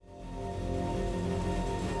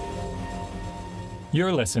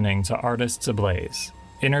You're listening to Artists Ablaze,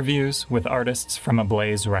 interviews with artists from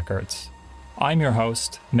Ablaze Records. I'm your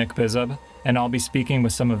host, Nick Bizub, and I'll be speaking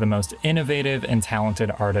with some of the most innovative and talented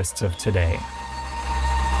artists of today.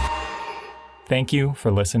 Thank you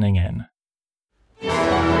for listening in.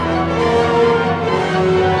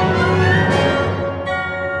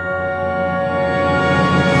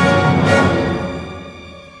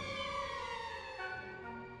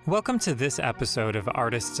 Welcome to this episode of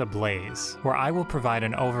Artists Ablaze, where I will provide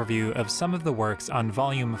an overview of some of the works on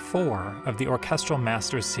Volume 4 of the Orchestral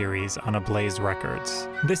Masters series on Ablaze Records.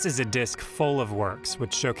 This is a disc full of works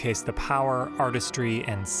which showcase the power, artistry,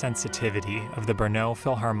 and sensitivity of the Brno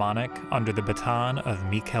Philharmonic under the baton of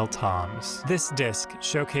Michael Toms. This disc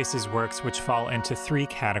showcases works which fall into three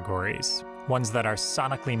categories. Ones that are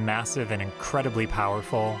sonically massive and incredibly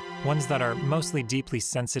powerful, ones that are mostly deeply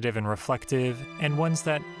sensitive and reflective, and ones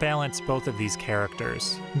that balance both of these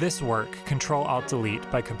characters. This work, Control-Alt-Delete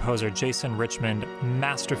by composer Jason Richmond,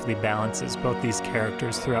 masterfully balances both these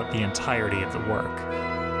characters throughout the entirety of the work.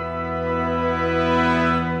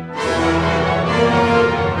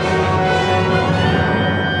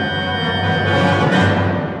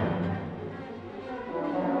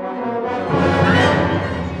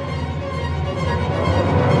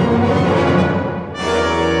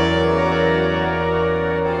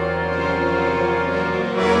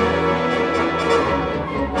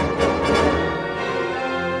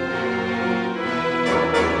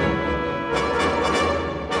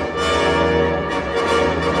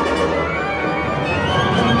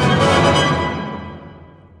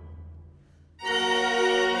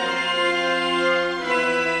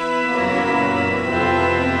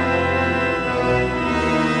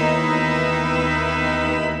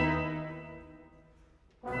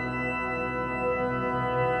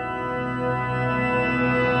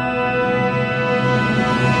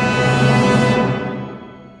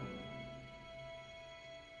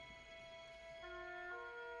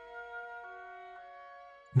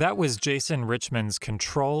 That was Jason Richmond's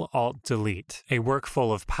Control-Alt-Delete, a work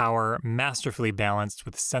full of power, masterfully balanced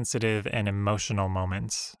with sensitive and emotional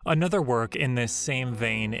moments. Another work in this same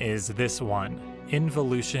vein is this one,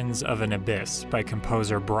 Involutions of an Abyss by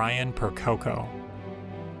composer Brian Percoco.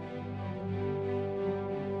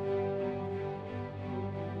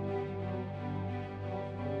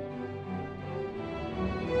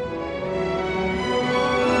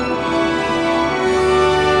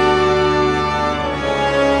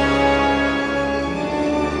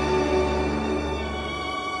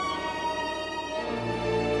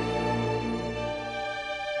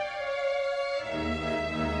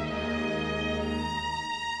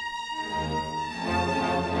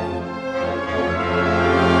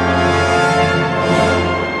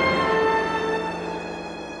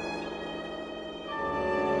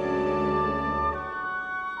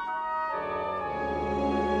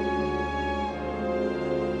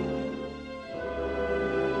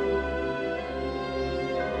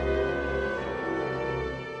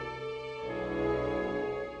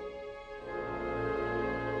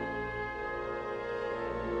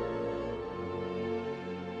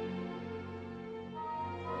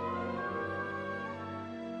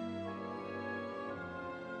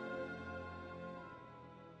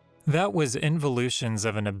 That was Involutions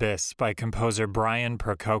of an Abyss by composer Brian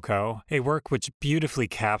Percoco, a work which beautifully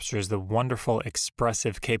captures the wonderful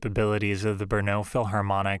expressive capabilities of the Brno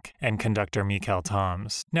Philharmonic and conductor Michael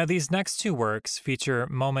Toms. Now, these next two works feature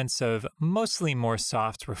moments of mostly more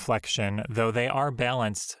soft reflection, though they are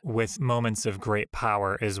balanced with moments of great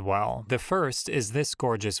power as well. The first is this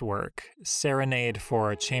gorgeous work, Serenade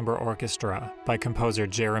for Chamber Orchestra by composer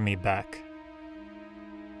Jeremy Beck.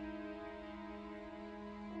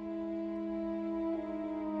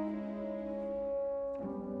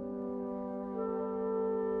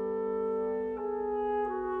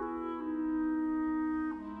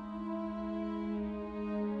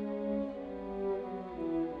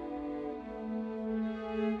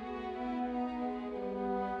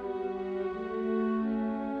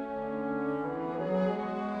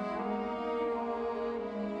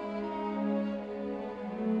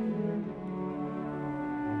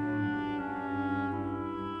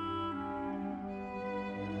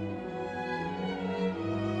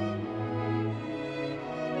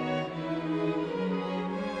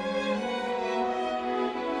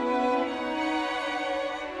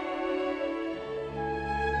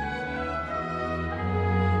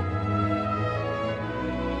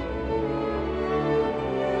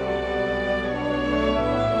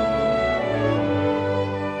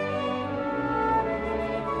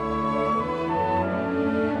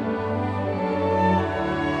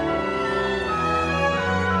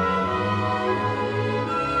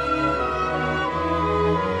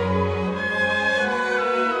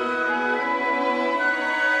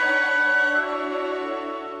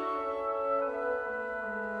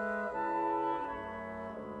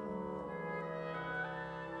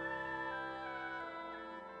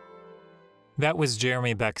 That was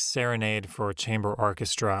Jeremy Beck's Serenade for Chamber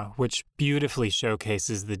Orchestra, which beautifully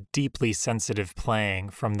showcases the deeply sensitive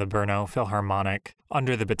playing from the Brno Philharmonic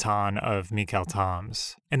under the baton of Michael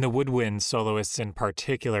Toms. And the woodwind soloists in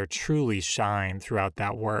particular truly shine throughout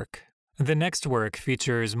that work. The next work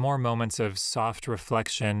features more moments of soft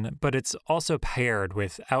reflection, but it's also paired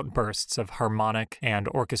with outbursts of harmonic and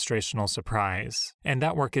orchestrational surprise. And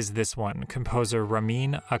that work is this one, composer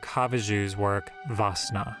Ramin Akavaju's work,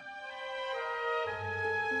 Vasna.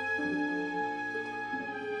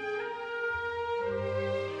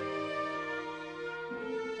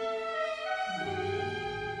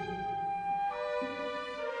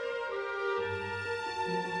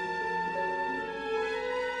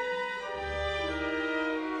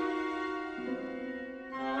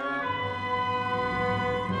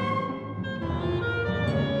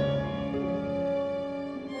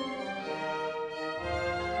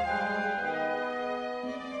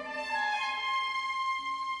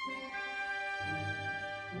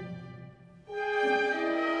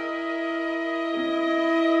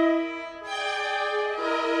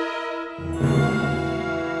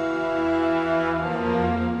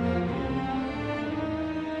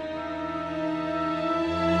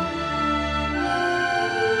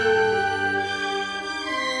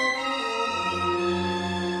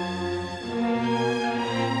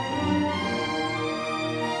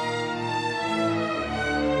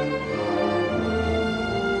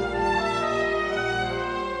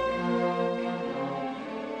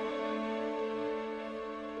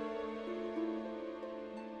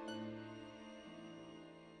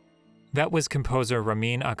 That was composer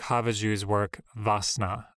Ramin Akavaju's work,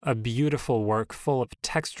 Vasna, a beautiful work full of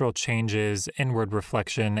textural changes, inward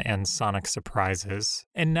reflection, and sonic surprises.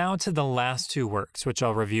 And now to the last two works, which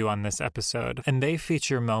I'll review on this episode, and they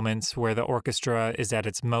feature moments where the orchestra is at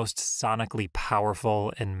its most sonically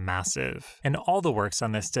powerful and massive. And all the works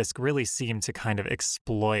on this disc really seem to kind of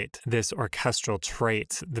exploit this orchestral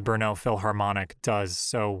trait the Brno Philharmonic does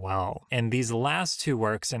so well. And these last two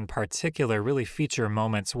works in particular really feature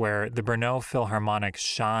moments where the Brno Philharmonic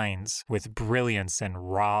shines with brilliance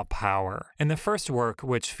and raw power. And the first work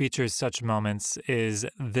which features such moments is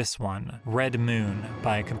this one, Red Moon,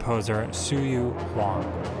 by composer Suyu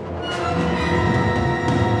Huang.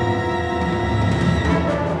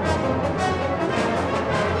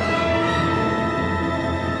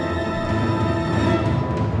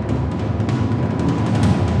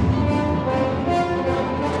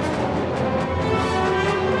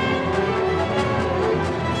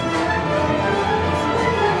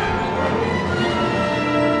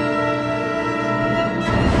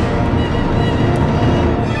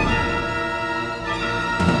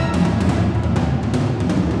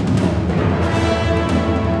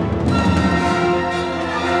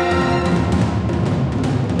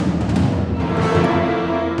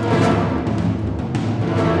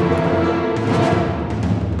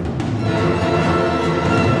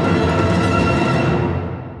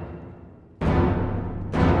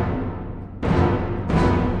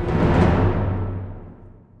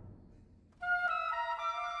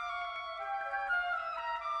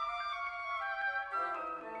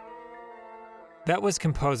 That was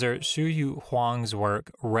composer Suyu Huang's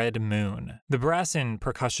work, Red Moon. The brass and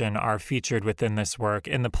percussion are featured within this work,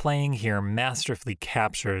 and the playing here masterfully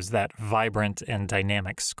captures that vibrant and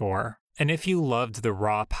dynamic score. And if you loved the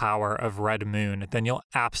raw power of Red Moon, then you'll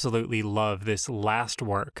absolutely love this last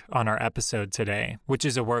work on our episode today, which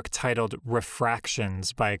is a work titled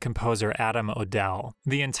Refractions by composer Adam Odell.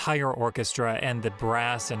 The entire orchestra and the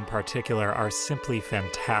brass in particular are simply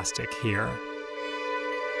fantastic here.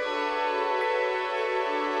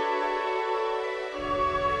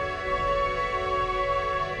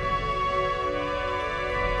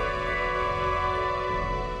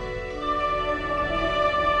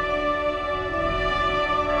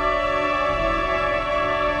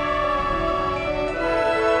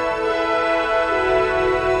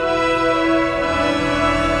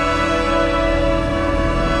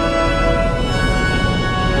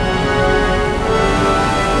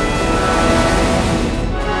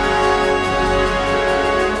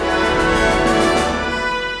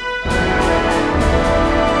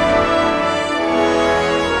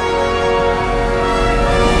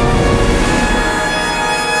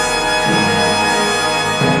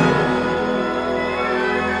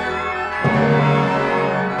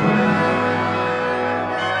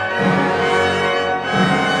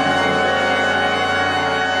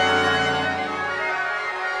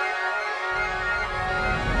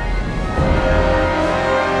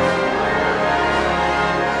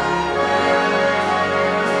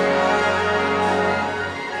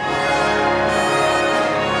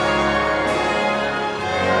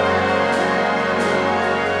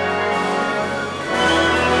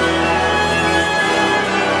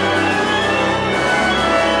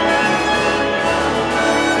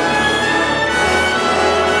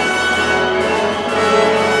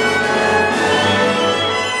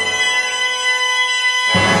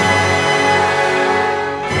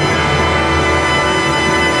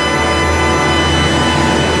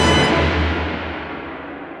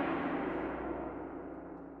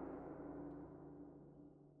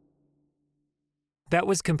 That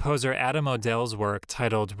was composer Adam O'Dell's work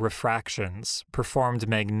titled Refractions, performed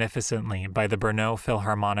magnificently by the Brno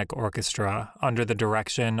Philharmonic Orchestra under the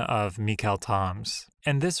direction of Michael Toms.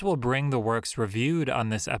 And this will bring the works reviewed on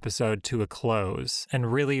this episode to a close,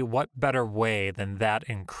 and really, what better way than that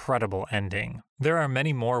incredible ending? There are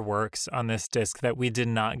many more works on this disc that we did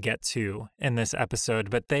not get to in this episode,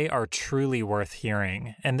 but they are truly worth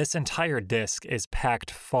hearing, and this entire disc is packed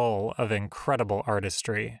full of incredible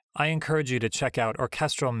artistry. I encourage you to check out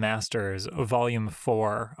Orchestral Masters Volume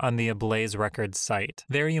 4 on the Ablaze Records site.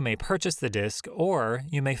 There you may purchase the disc, or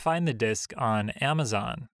you may find the disc on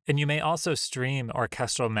Amazon. And you may also stream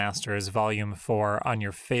Orchestral Masters Volume 4 on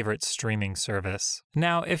your favorite streaming service.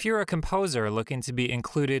 Now, if you're a composer looking to be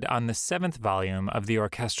included on the 7th volume of the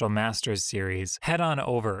Orchestral Masters series, head on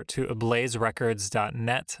over to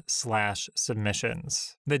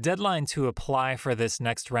ablazerecords.net/submissions. The deadline to apply for this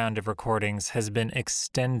next round of recordings has been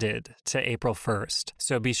extended to April 1st,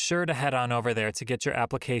 so be sure to head on over there to get your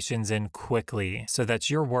applications in quickly so that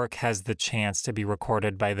your work has the chance to be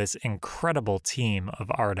recorded by this incredible team of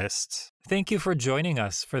artists. Thank you for joining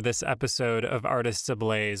us for this episode of Artists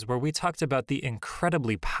Ablaze, where we talked about the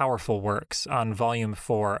incredibly powerful works on Volume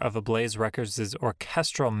 4 of Ablaze Records'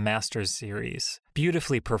 Orchestral Masters series,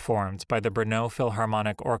 beautifully performed by the Brno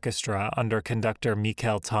Philharmonic Orchestra under conductor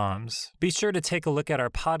Michael Toms. Be sure to take a look at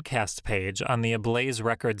our podcast page on the Ablaze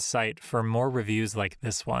Records site for more reviews like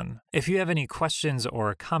this one. If you have any questions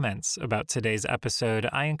or comments about today's episode,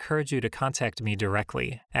 I encourage you to contact me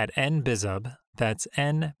directly at nbizub, that's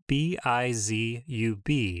NBIZUB,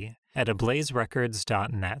 at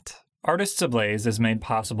ablazerecords.net. Artists Ablaze is made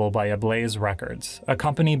possible by Ablaze Records, a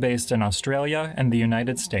company based in Australia and the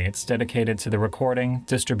United States dedicated to the recording,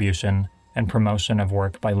 distribution, and promotion of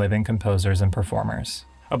work by living composers and performers.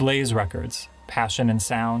 Ablaze Records, passion in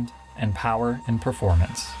sound and power in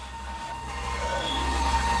performance.